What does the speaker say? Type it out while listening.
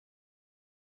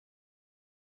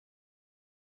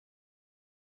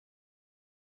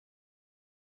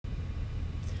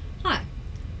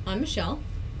I'm Michelle,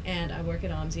 and I work at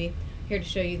OMSI, here to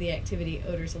show you the activity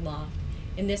Odors Aloft.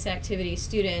 In this activity,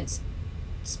 students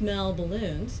smell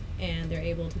balloons, and they're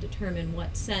able to determine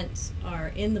what scents are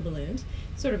in the balloons.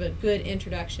 Sort of a good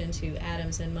introduction to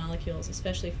atoms and molecules,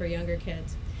 especially for younger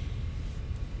kids.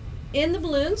 In the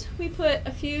balloons, we put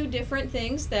a few different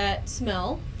things that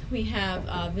smell. We have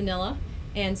vanilla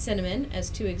and cinnamon as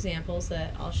two examples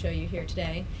that I'll show you here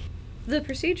today. The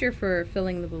procedure for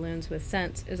filling the balloons with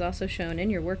scents is also shown in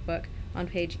your workbook on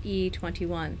page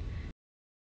E21.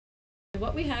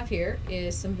 What we have here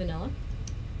is some vanilla,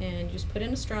 and you just put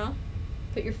in a straw,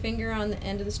 put your finger on the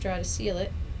end of the straw to seal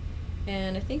it,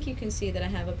 and I think you can see that I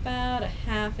have about a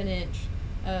 ½ inch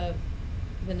of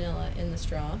vanilla in the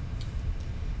straw.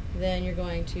 Then you're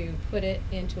going to put it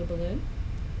into a balloon.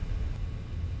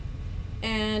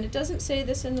 And it doesn't say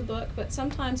this in the book, but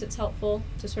sometimes it's helpful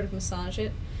to sort of massage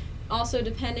it. Also,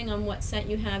 depending on what scent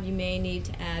you have, you may need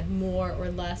to add more or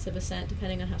less of a scent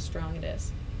depending on how strong it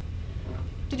is.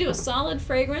 To do a solid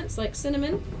fragrance like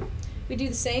cinnamon, we do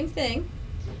the same thing.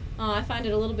 I find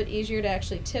it a little bit easier to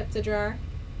actually tip the jar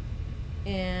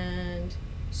and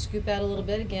scoop out a little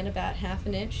bit, again about ½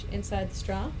 inch inside the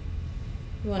straw.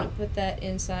 You want to put that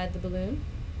inside the balloon.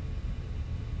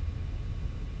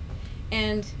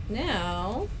 And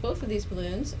now both of these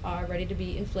balloons are ready to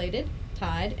be inflated,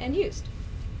 tied, and used.